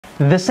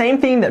The same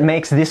thing that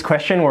makes this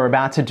question we're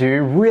about to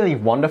do really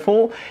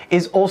wonderful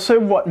is also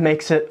what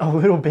makes it a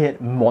little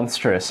bit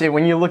monstrous.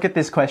 When you look at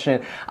this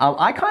question,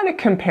 I kind of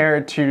compare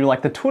it to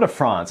like the Tour de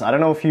France. I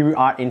don't know if you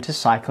are into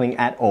cycling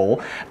at all,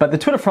 but the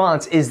Tour de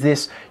France is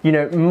this,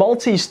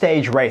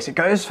 multi-stage race. It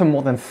goes for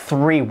more than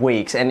 3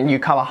 weeks and you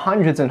cover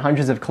hundreds and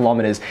hundreds of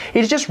kilometers.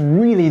 It's just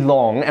really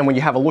long, and when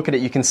you have a look at it,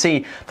 you can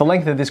see the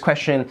length of this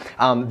question.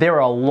 There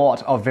are a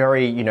lot of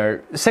very,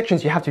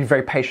 sections you have to be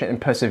very patient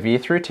and persevere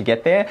through to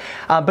get there.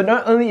 But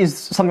not only is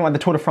something like the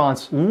Tour de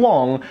France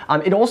long,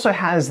 it also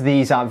has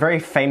these very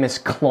famous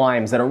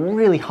climbs that are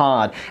really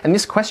hard. And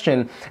this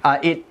question,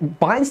 it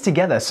binds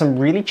together some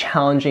really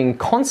challenging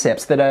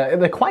concepts that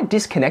they're quite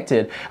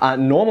disconnected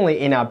normally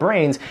in our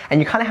brains, and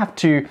you kind of have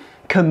to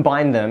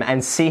combine them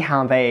and see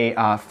how they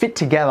fit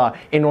together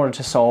in order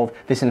to solve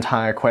this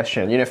entire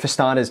question. For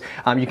starters,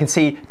 you can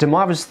see de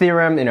Moivre's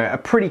theorem, a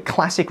pretty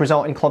classic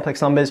result in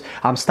complex numbers,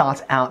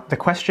 starts out the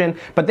question.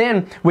 But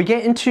then we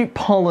get into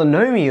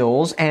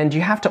polynomials, and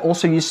you have to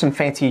also use some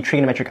fancy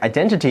trigonometric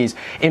identities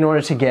in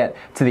order to get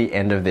to the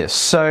end of this.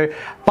 So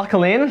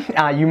buckle in.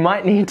 You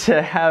might need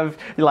to have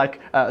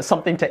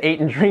something to eat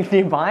and drink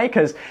nearby,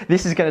 because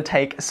this is going to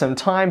take some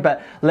time.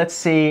 But let's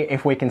see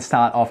if we can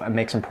start off and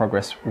make some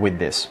progress with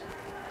this.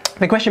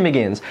 The question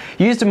begins,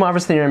 use de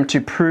Moivre's theorem to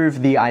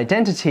prove the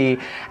identity,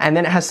 and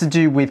then it has to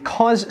do with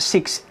cos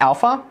 6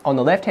 alpha on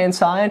the left-hand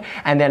side,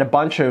 and then a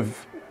bunch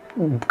of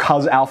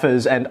cos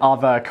alphas and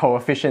other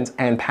coefficients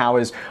and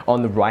powers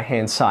on the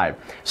right-hand side.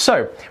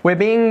 So we're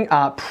being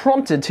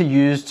prompted to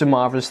use de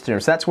Moivre's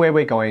theorem, so that's where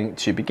we're going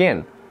to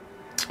begin.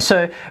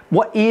 So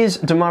what is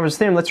de Moivre's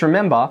theorem? Let's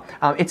remember,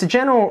 it's a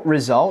general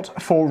result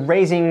for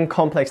raising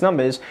complex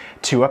numbers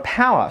to a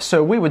power.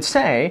 So we would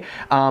say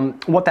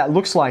what that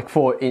looks like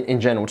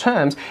in general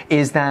terms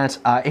is that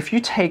if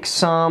you take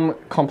some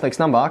complex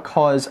number,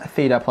 cos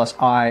theta plus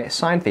I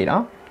sine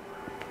theta,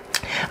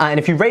 and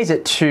if you raise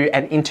it to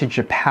an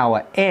integer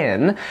power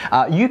n,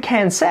 you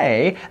can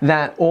say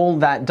that all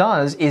that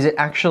does is it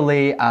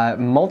actually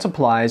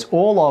multiplies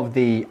all of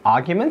the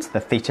arguments, the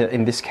theta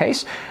in this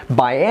case,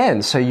 by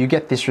n. So you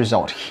get this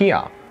result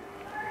here.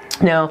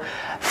 Now,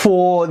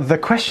 for the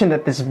question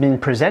that has been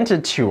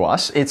presented to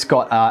us, it's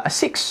got a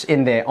 6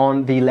 in there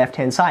on the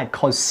left-hand side,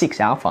 cos 6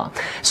 alpha.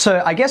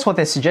 So I guess what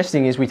they're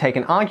suggesting is we take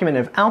an argument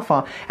of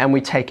alpha and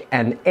we take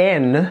an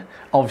n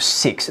of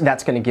 6.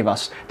 That's going to give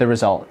us the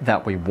result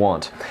that we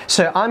want.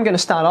 So I'm going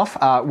to start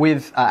off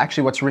with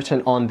actually what's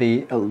written on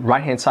the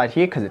right-hand side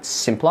here, because it's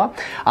simpler.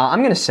 I'm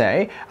going to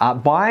say,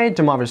 by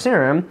de Moivre's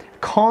theorem,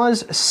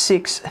 cos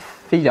 6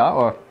 theta,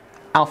 or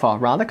alpha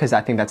rather, because I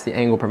think that's the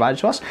angle provided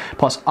to us,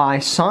 plus I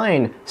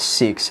sine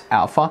 6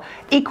 alpha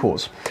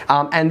equals.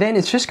 And then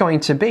it's just going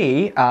to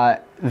be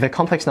the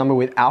complex number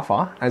with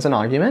alpha as an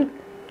argument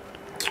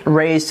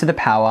raised to the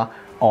power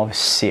of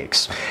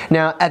 6.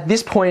 Now at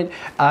this point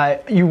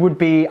you would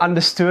be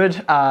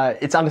understood,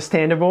 it's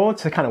understandable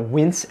to kind of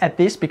wince at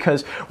this,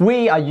 because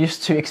we are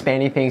used to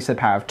expanding things to the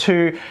power of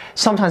 2,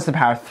 sometimes to the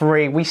power of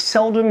 3. We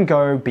seldom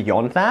go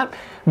beyond that,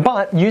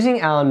 but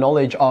using our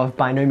knowledge of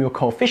binomial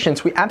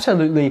coefficients, we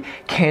absolutely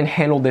can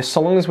handle this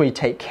so long as we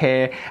take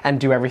care and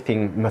do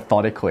everything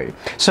methodically.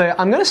 So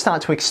I'm going to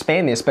start to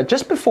expand this, but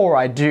just before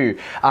I do,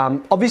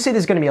 obviously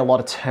there's going to be a lot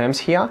of terms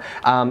here.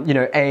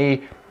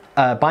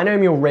 A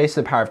binomial raised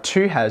to the power of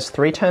 2 has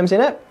 3 terms in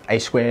it, a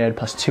squared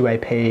plus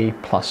 2ap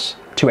plus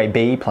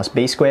 2ab plus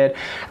b squared.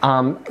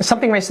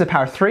 Something raised to the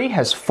power of 3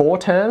 has 4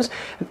 terms.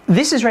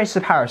 This is raised to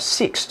the power of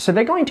 6, so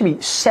they're going to be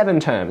 7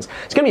 terms.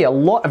 It's going to be a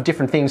lot of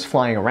different things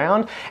flying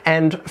around,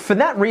 and for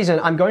that reason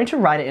I'm going to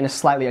write it in a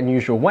slightly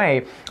unusual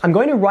way. I'm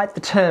going to write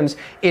the terms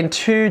in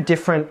 2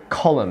 different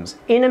columns.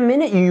 In a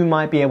minute you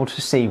might be able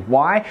to see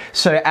why,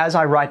 so as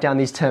I write down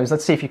these terms,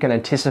 let's see if you can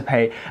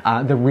anticipate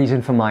the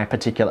reason for my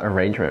particular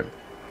arrangement.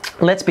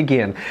 Let's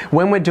begin.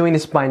 When we're doing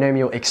this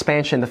binomial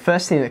expansion, the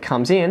first thing that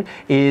comes in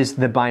is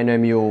the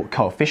binomial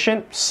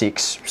coefficient,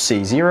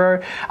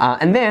 6c0,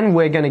 and then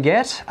we're going to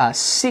get a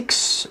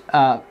 6th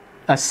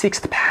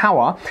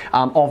power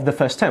of the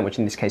first term, which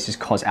in this case is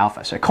cos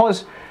alpha. So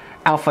cos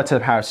alpha to the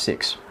power of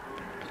 6.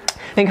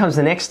 Then comes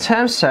the next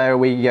term, so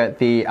we get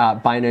the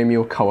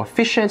binomial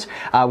coefficient.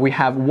 We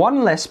have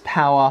 1 less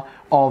power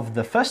of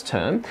the first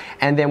term,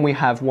 and then we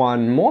have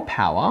 1 more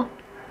power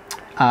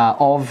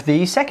of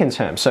the second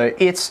term. So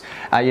it's,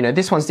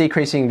 this one's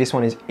decreasing, this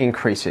one is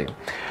increasing.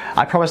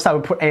 I promised I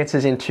would put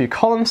answers in 2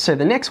 columns, so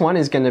the next one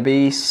is going to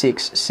be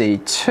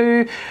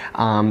 6c2.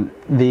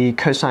 The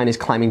cosine is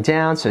climbing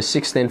down, so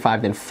 6, then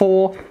 5, then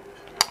 4.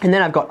 And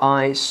then I've got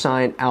I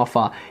sine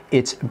alpha,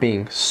 it's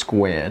being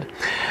squared.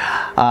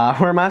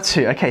 Where am I up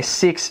to? Okay,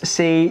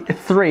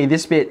 6c3.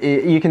 This bit,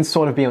 you can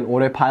sort of be on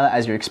autopilot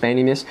as you're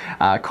expanding this.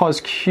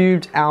 Cos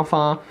cubed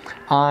alpha,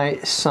 I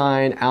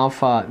sine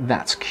alpha,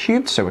 that's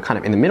cubed, so we're kind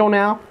of in the middle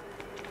now.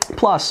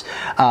 Plus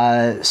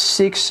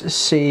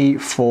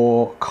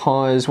 6c4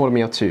 cos, what am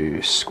I up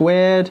to?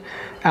 Squared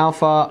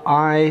alpha,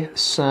 I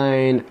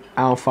sine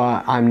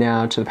alpha, I'm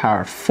now to the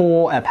power of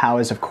 4. Our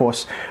powers, of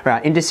course, are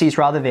our indices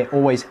rather, they're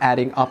always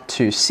adding up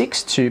to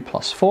 6, 2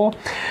 plus 4.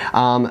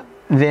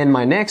 Then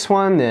my next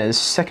one, there's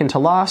second to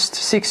last,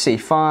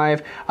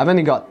 6c5. I've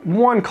only got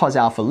one cos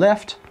alpha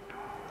left.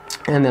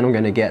 And then I'm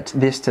going to get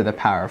this to the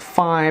power of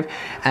 5.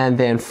 And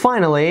then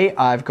finally,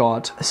 I've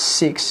got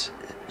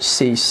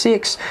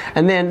 6c6.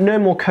 And then no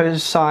more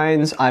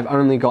cosines. I've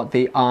only got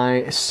the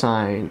I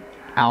sine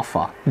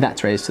alpha.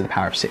 That's raised to the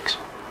power of 6.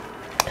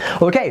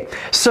 Okay,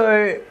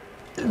 so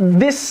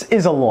this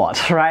is a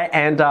lot, right?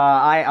 And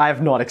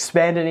I've not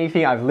expanded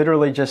anything. I've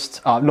literally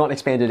just not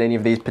expanded any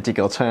of these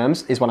particular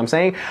terms, is what I'm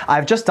saying.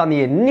 I've just done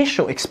the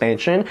initial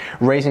expansion,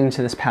 raising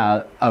to this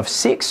power of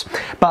 6.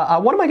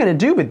 But what am I going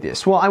to do with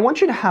this? Well, I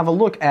want you to have a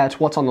look at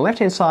what's on the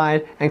left-hand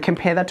side and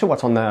compare that to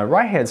what's on the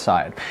right-hand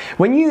side.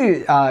 When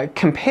you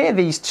compare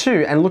these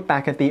two and look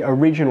back at the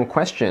original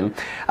question,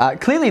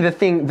 clearly the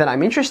thing that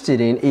I'm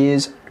interested in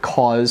is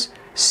cos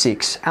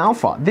 6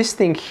 alpha. This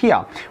thing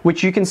here,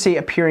 which you can see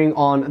appearing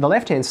on the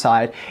left-hand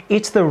side,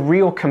 it's the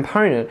real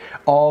component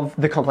of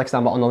the complex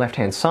number on the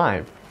left-hand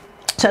side.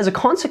 So as a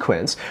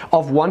consequence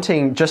of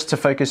wanting just to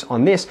focus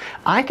on this,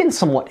 I can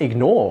somewhat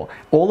ignore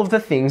all of the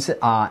things that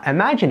are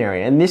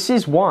imaginary. And this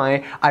is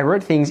why I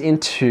wrote things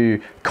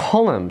into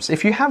columns.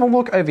 If you have a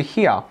look over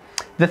here,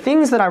 the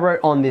things that I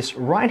wrote on this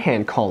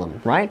right-hand column,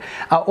 right?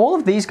 All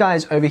of these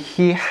guys over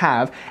here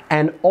have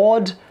an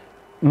odd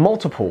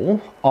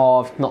multiple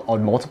of, not odd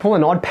multiple,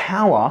 an odd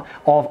power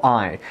of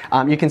I.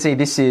 You can see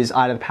this is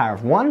I to the power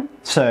of 1,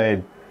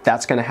 so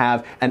that's going to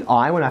have an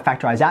I. When I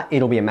factorize out,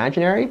 it'll be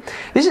imaginary.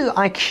 This is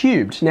I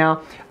cubed.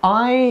 Now,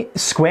 I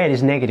squared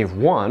is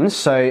 -1,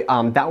 so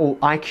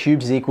I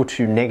cubed is equal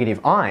to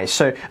 -I.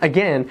 So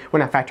again,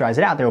 when I factorize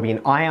it out, there will be an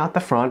I out the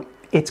front.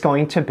 It's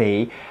going to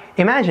be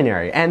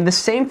imaginary. And the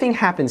same thing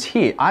happens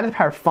here. I to the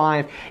power of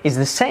 5 is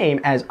the same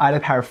as I to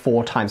the power of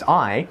 4 times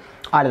I.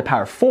 I to the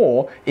power of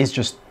 4 is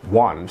just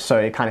 1, so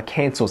it kind of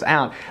cancels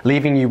out,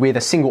 leaving you with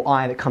a single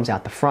I that comes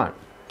out the front.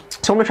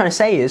 So what I'm trying to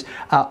say is,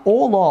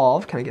 all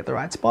of, can I get the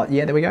right spot?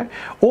 Yeah, there we go.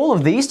 All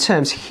of these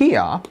terms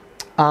here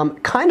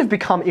kind of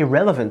become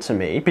irrelevant to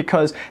me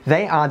because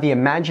they are the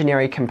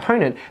imaginary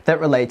component that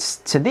relates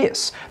to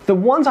this. The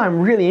ones I'm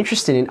really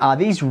interested in are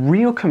these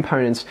real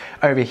components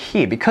over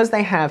here. Because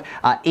they have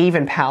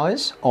even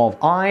powers of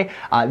I,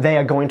 they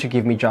are going to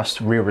give me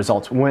just real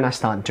results when I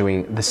start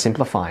doing the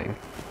simplifying.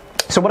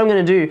 So what I'm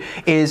going to do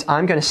is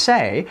I'm going to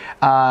say,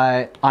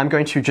 I'm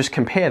going to just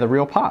compare the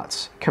real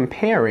parts.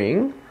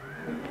 Comparing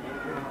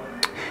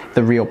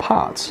the real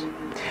parts.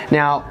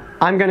 Now,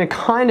 I'm going to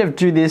kind of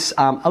do this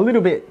a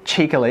little bit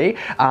cheekily.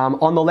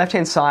 On the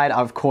left-hand side, I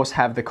of course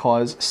have the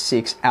cos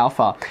 6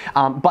 alpha.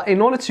 But in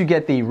order to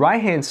get the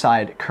right-hand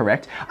side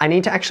correct, I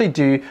need to actually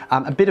do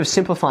a bit of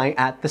simplifying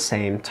at the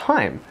same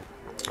time.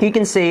 You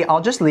can see,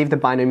 I'll just leave the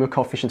binomial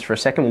coefficients for a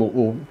second.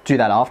 We'll do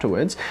that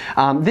afterwards.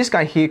 This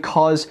guy here,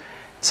 cos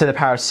to the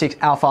power of 6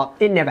 alpha,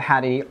 it never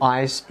had any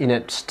i's in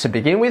it to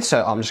begin with,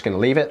 so I'm just going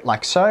to leave it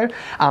like so.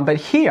 But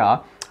here,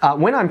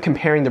 when I'm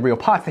comparing the real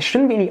parts, there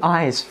shouldn't be any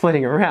i's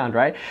flitting around,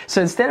 right?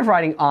 So instead of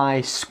writing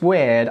I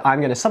squared, I'm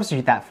going to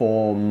substitute that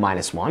for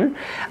 -1.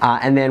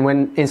 And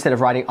then instead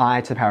of writing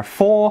I to the power of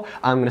 4,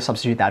 I'm going to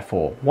substitute that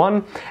for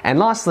 1. And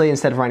lastly,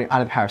 instead of writing I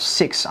to the power of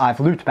 6, I've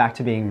looped back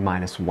to being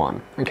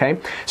 -1, okay?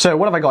 So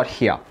what have I got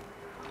here?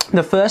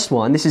 The first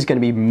one, this is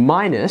going to be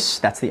minus,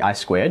 that's the I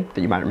squared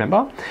that you might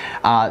remember,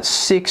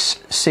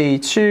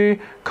 6c2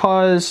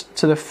 cos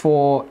to the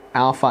 4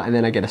 alpha, and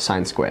then I get a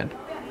sine squared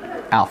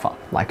alpha,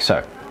 like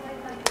so.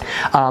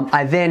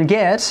 I then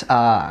get,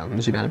 I'm going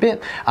to zoom out a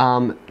bit,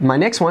 my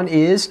next one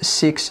is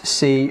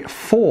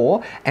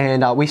 6c4,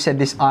 and we said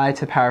this I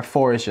to the power of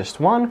 4 is just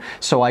 1,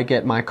 so I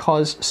get my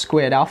cos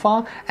squared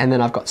alpha, and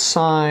then I've got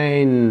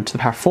sine to the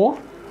power of 4.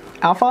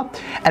 Alpha,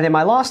 and then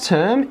my last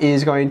term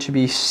is going to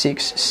be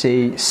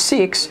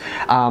 6c6.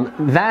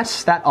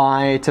 That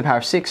I to the power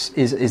of 6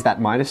 is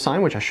that minus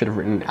sign, which I should have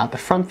written out the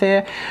front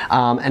there,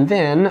 and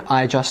then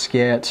I just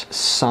get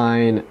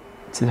sine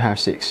to the power of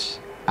 6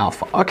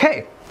 alpha.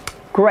 Okay.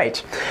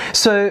 Great.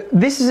 So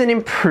this is an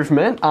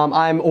improvement.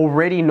 I'm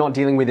already not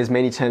dealing with as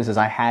many terms as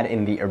I had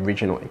in the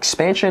original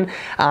expansion,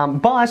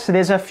 but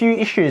there's a few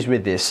issues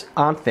with this,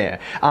 aren't there?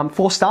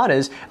 For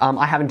starters,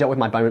 I haven't dealt with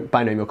my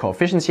binomial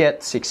coefficients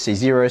yet,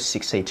 6c0,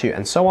 6c2,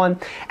 and so on.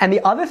 And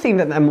the other thing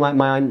that my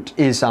mind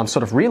is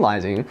sort of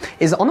realizing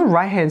is on the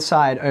right-hand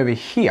side over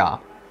here,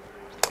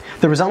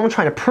 the result I'm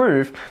trying to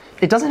prove,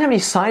 it doesn't have any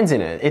signs in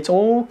it. It's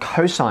all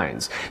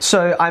cosines.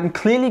 So I'm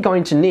clearly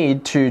going to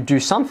need to do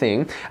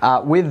something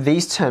with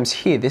these terms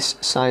here, this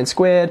sine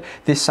squared,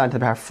 this sine to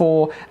the power of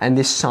 4, and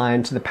this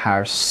sine to the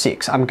power of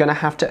 6. I'm going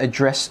to have to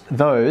address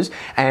those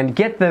and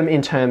get them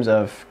in terms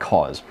of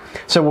cos.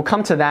 So we'll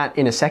come to that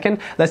in a second.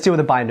 Let's deal with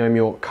the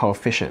binomial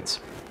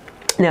coefficients.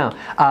 Now,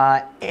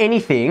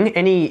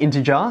 any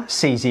integer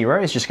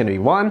c0 is just going to be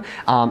 1,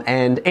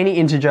 and any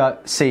integer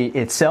c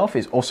itself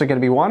is also going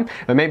to be 1,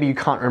 but maybe you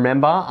can't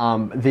remember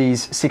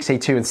these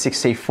 6c2 and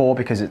 6c4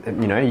 because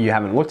you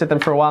haven't looked at them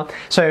for a while.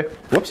 So,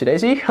 whoopsie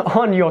daisy,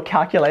 on your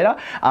calculator,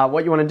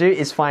 what you want to do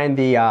is find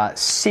the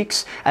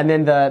 6, and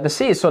then the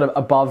c is sort of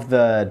above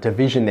the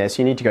division there,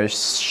 so you need to go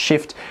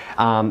shift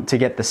to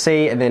get the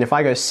c, and then if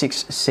I go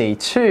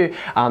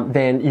 6c2,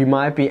 then you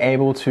might be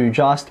able to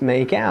just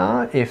make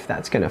out if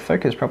that's going to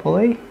focus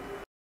properly.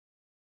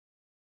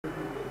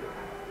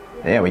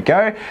 There we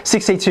go,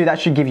 6c2, that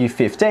should give you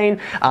 15,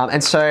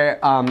 and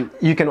so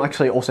you can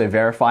actually also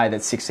verify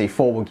that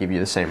 6c4 will give you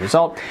the same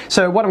result.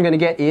 So what I'm going to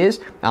get is,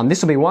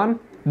 this will be 1,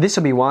 this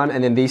will be 1,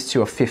 and then these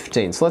two are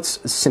 15. So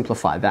let's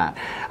simplify that.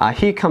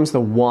 Here comes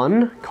the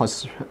 1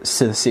 cos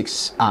to the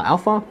 6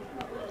 alpha,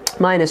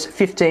 minus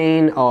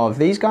 15 of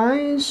these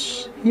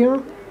guys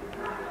here,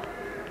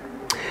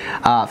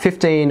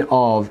 15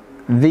 of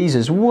these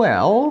as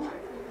well,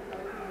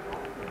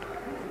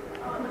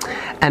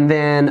 and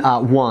then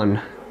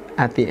 1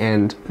 at the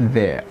end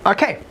there.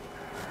 Okay,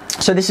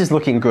 so this is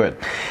looking good.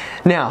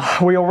 Now,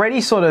 we already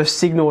sort of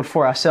signaled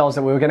for ourselves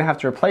that we were going to have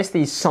to replace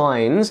these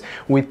sines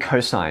with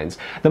cosines.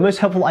 The most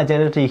helpful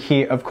identity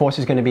here, of course,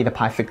 is going to be the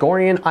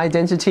Pythagorean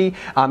identity.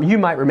 You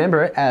might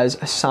remember it as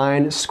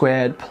sine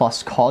squared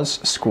plus cos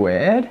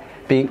squared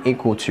being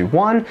equal to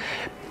 1.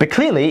 But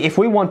clearly, if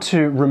we want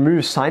to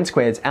remove sine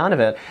squareds out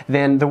of it,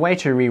 then the way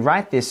to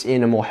rewrite this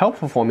in a more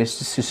helpful form is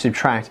to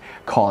subtract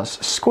cos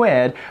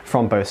squared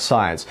from both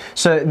sides.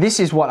 So this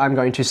is what I'm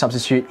going to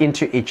substitute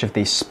into each of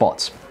these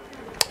spots.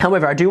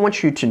 However, I do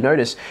want you to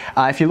notice,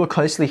 if you look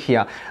closely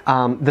here,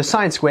 the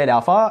sine squared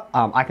alpha,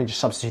 I can just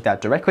substitute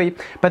that directly.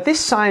 But this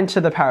sine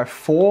to the power of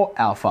 4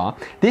 alpha,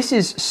 this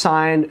is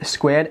sine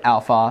squared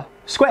alpha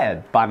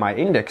squared by my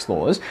index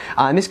laws,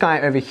 and this guy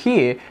over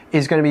here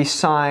is going to be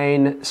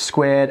sine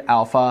squared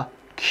alpha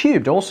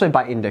cubed, also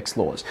by index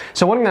laws.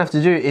 So what I'm going to have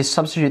to do is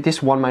substitute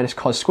this 1 minus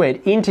cos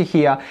squared into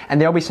here, and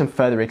there'll be some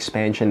further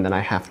expansion that I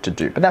have to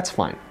do, but that's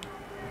fine.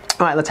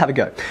 All right, let's have a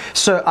go.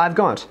 So I've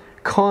got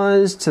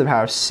cos to the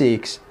power of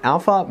 6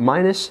 alpha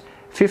minus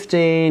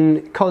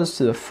 15 cos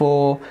to the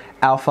 4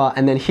 alpha,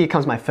 and then here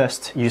comes my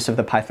first use of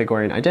the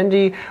Pythagorean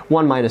identity,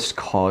 1 minus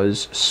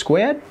cos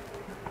squared.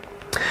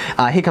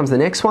 Here comes the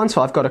next one,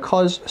 so I've got a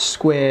cos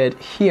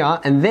squared here,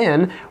 and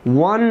then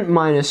 1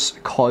 minus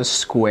cos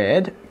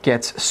squared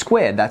gets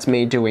squared. That's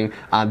me doing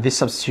this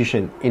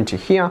substitution into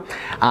here.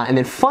 And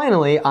then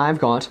finally, I've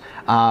got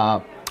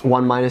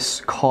 1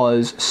 minus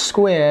cos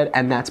squared,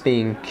 and that's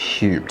being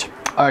cubed.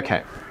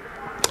 Okay.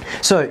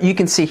 So you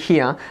can see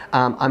here,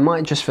 I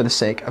might just for the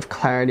sake of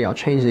clarity, I'll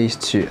change these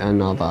to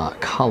another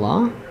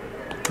color.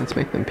 Let's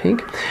make them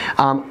pink.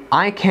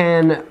 I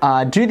can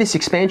do this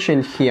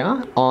expansion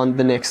here on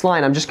the next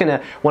line. I'm just going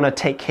to want to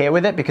take care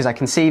with it because I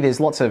can see there's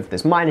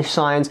minus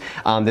signs,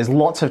 there's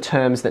lots of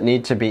terms that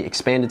need to be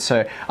expanded.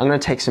 So I'm going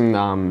to take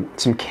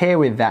some care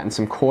with that and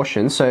some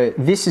caution. So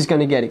this is going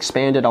to get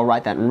expanded. I'll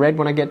write that in red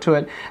when I get to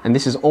it. And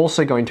this is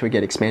also going to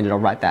get expanded. I'll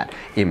write that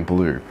in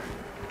blue.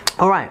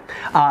 All right,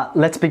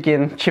 let's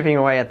begin chipping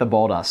away at the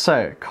boulder.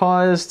 So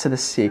cos to the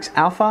 6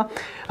 alpha.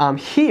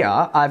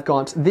 Here I've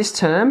got this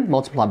term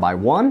multiplied by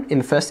 1 in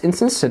the first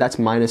instance, so that's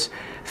minus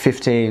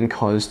 15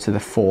 cos to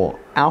the 4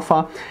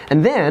 alpha.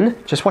 And then,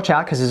 just watch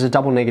out because there's a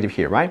double negative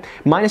here, right?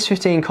 Minus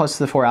 15 cos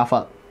to the 4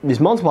 alpha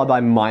is multiplied by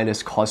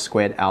minus cos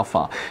squared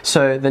alpha.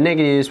 So the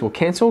negatives will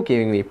cancel,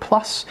 giving me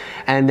plus,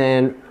 and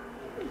then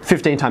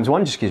 15 times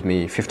 1 just gives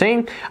me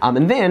 15.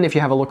 And then if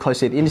you have a look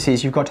closely at the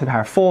indices, you've got to the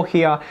power of 4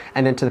 here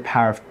and then to the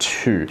power of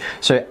 2.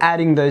 So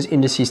adding those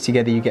indices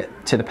together, you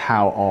get to the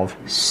power of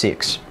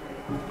 6.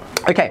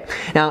 Okay,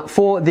 now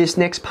for this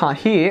next part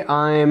here,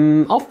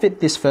 I'll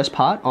fit this first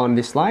part on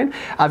this line.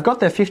 I've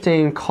got the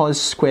 15 cos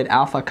squared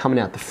alpha coming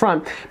out the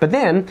front, but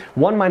then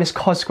 1 minus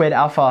cos squared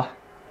alpha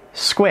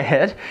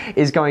squared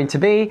is going to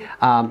be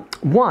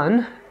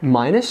 1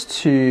 minus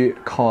 2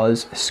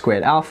 cos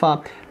squared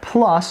alpha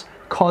plus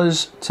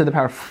cos to the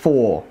power of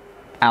 4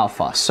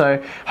 alpha.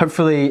 So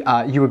hopefully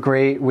you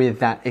agree with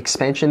that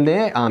expansion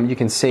there. You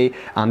can see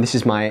this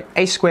is my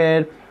a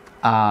squared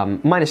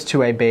minus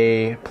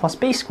 2ab plus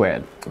b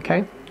squared,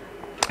 okay?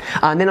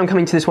 And then I'm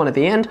coming to this one at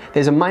the end.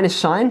 There's a minus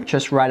sign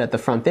just right at the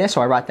front there,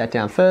 so I write that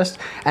down first.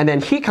 And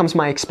then here comes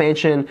my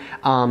expansion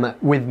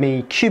with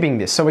me cubing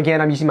this. So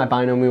again, I'm using my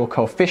binomial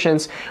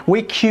coefficients.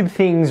 We cube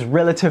things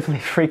relatively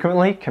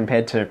frequently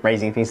compared to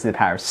raising things to the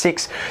power of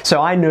 6.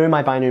 So I know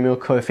my binomial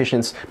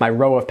coefficients, my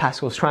row of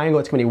Pascal's triangle,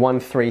 it's going to be 1,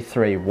 3,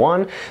 3,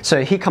 1.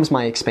 So here comes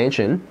my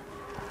expansion.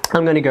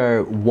 I'm going to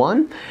go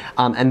 1,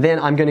 and then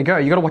I'm going to go,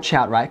 you got to watch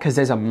out, right, because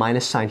there's a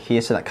minus sign here,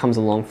 so that comes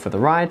along for the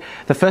ride.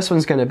 The first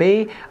one's going to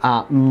be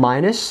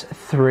minus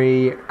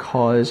 3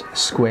 cos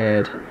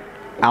squared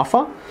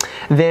alpha.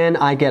 Then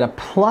I get a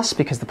plus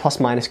because the plus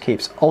minus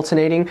keeps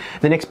alternating.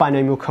 The next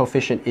binomial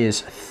coefficient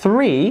is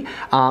 3,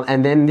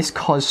 and then this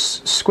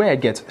cos squared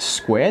gets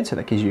squared, so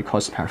that gives you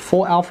cos to the power of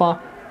 4 alpha.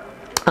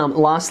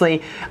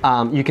 Lastly,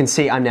 you can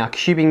see I'm now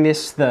cubing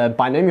this. The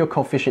binomial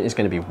coefficient is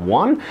going to be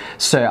 1,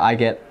 so I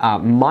get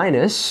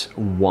minus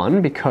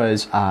 1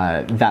 because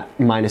that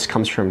minus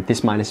comes from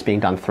this minus being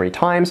done 3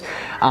 times.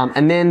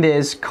 And then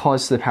there's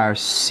cos to the power of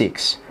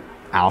 6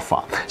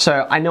 alpha.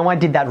 So I know I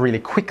did that really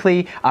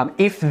quickly.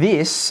 If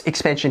this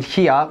expansion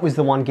here was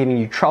the one giving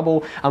you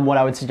trouble, what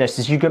I would suggest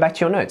is you go back to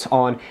your notes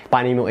on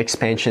binomial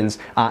expansions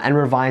and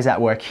revise that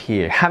work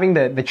here. Having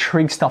the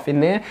trig stuff in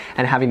there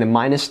and having the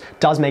minus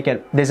does make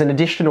it, there's an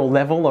additional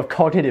level of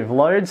cognitive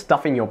load,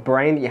 stuff in your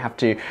brain that you have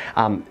to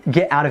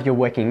get out of your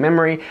working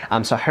memory.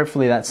 So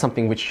hopefully that's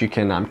something which you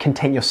can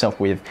content yourself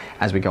with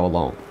as we go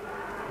along.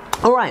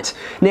 All right,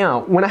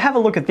 now when I have a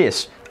look at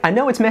this, I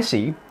know it's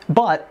messy,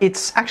 but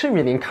it's actually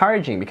really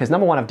encouraging because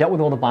number one, I've dealt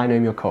with all the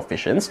binomial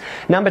coefficients.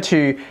 Number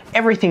two,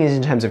 everything is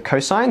in terms of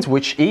cosines,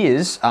 which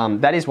is,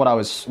 that is what I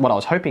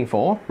was hoping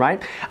for,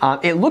 right?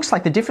 It looks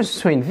like the difference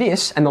between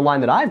this and the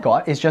line that I've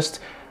got is just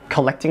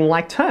collecting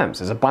like terms.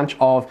 There's a bunch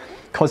of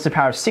cos to the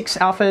power of 6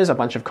 alphas, a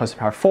bunch of cos to the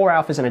power of 4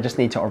 alphas, and I just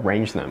need to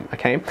arrange them,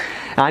 okay?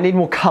 Now, I need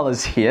more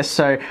colors here,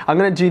 so I'm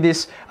gonna do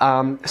this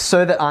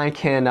so that I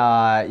can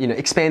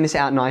expand this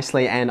out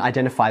nicely and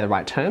identify the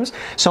right terms.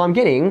 So I'm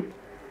getting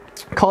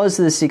cos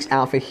to the 6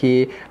 alpha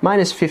here,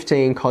 minus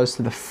 15 cos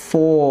to the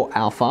 4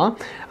 alpha.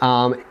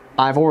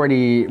 I've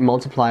already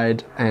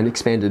multiplied and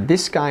expanded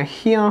this guy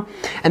here.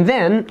 And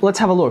then let's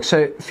have a look.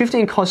 So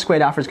 15 cos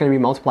squared alpha is going to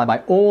be multiplied by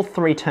all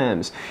 3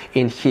 terms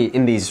in here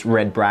in these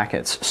red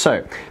brackets.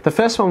 So the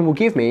first one will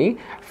give me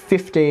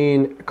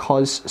 15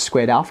 cos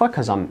squared alpha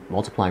because I'm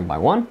multiplying by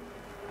 1.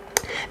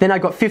 Then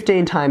I've got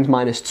 15 times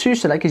minus 2,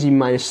 so that gives you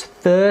minus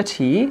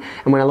 30.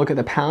 And when I look at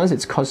the powers,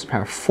 it's cos to the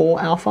power of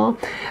 4 alpha.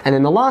 And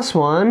then the last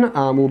one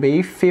will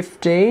be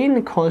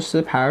 15 cos to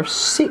the power of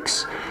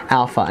 6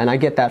 alpha. And I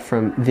get that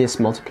from this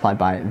multiplied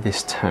by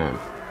this term.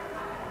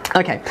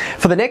 Okay,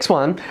 for the next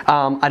one,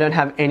 I don't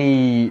have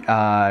any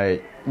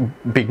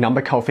big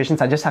number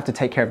coefficients. I just have to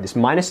take care of this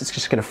minus. It's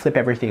just going to flip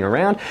everything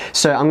around.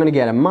 So I'm going to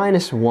get a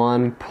minus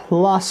 1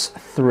 plus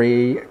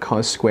 3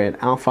 cos squared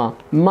alpha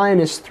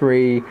minus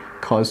 3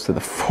 cos to the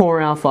 4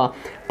 alpha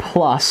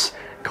plus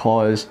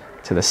cos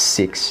to the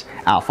 6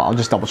 alpha. I'll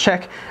just double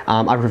check.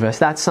 I've reversed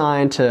that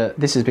sign to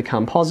this has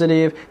become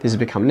positive, this has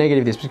become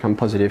negative, this has become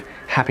positive.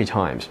 Happy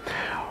times.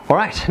 All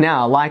right,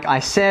 now like I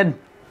said,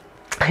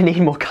 I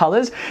need more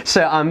colors.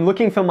 So I'm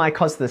looking for my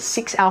cos to the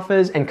 6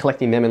 alphas and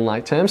collecting them in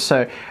like terms.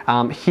 So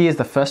here's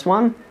the first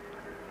one.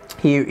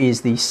 Here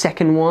is the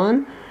second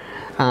one.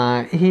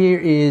 Here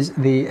is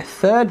the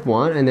third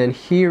one. And then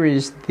here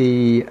is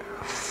the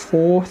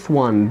fourth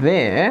one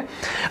there.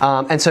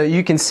 And so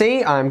you can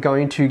see I'm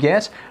going to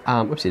get,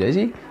 whoopsie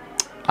daisy,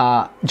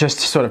 just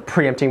sort of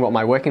preempting what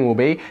my working will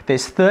be.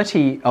 There's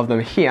 30 of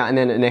them here and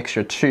then an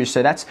extra 2.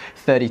 So that's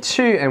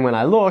 32. And when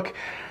I look,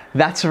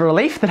 that's a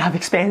relief that I've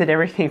expanded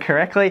everything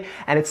correctly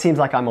and it seems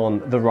like I'm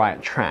on the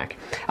right track.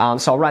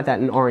 So I'll write that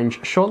in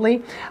orange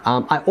shortly.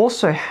 I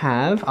also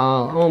have,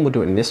 we'll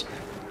do it in this.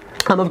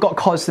 I've got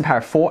cos to the power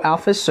of 4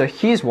 alphas. So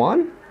here's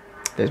one,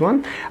 there's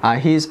one.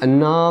 Here's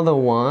another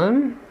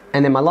one.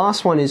 And then my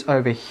last one is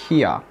over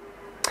here.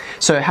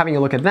 So having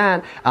a look at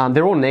that,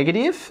 they're all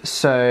negative.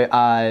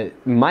 So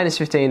minus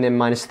 15, then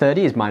minus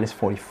 30 is minus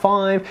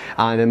 45.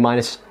 Then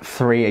minus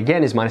 3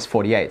 again is minus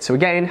 48. So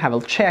again, have a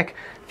check.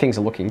 Things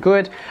are looking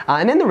good.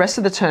 And then the rest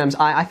of the terms,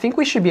 I think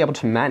we should be able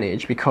to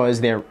manage because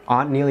there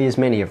aren't nearly as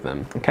many of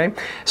them, okay?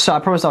 So I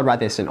promised I'd write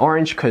this in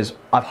orange because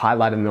I've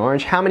highlighted in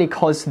orange. How many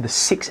cos to the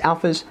 6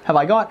 alphas have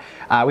I got?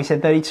 We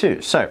said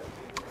 32. So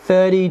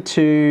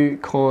 32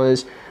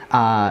 cos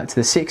to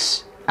the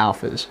 6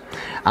 alphas.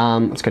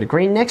 Let's go to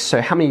green next.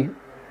 So how many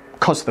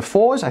cos to the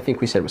 4s? I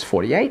think we said it was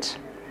 48.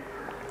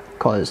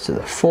 Cos to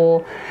the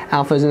 4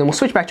 alphas, and then we'll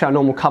switch back to our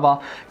normal color.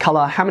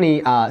 How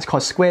many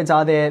cos squareds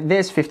are there?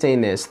 There's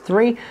 15, there's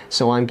 3,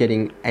 so I'm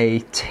getting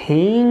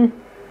 18.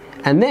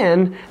 And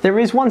then there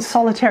is one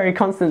solitary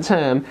constant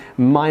term,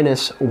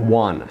 minus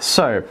 1.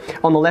 So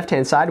on the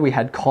left-hand side, we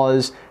had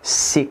cos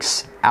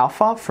 6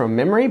 alpha from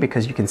memory,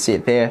 because you can see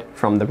it there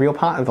from the real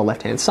part of the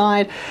left-hand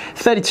side.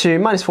 32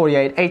 minus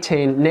 48,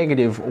 18,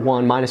 negative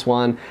 1, minus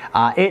 1.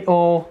 It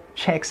all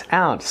checks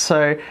out.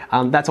 So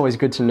that's always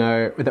good to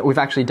know that we've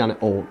actually done it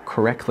all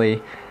correctly.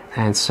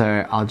 And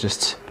so I'll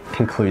just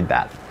conclude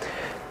that.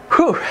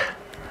 Whew.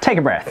 Take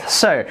a breath.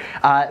 So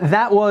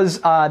that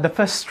was the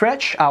first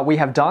stretch we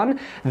have done,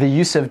 the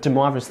use of de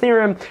Moivre's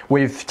theorem.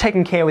 We've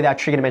taken care with our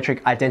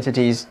trigonometric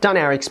identities, done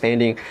our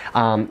expanding,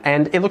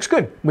 and it looks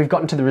good. We've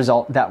gotten to the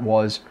result that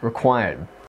was required.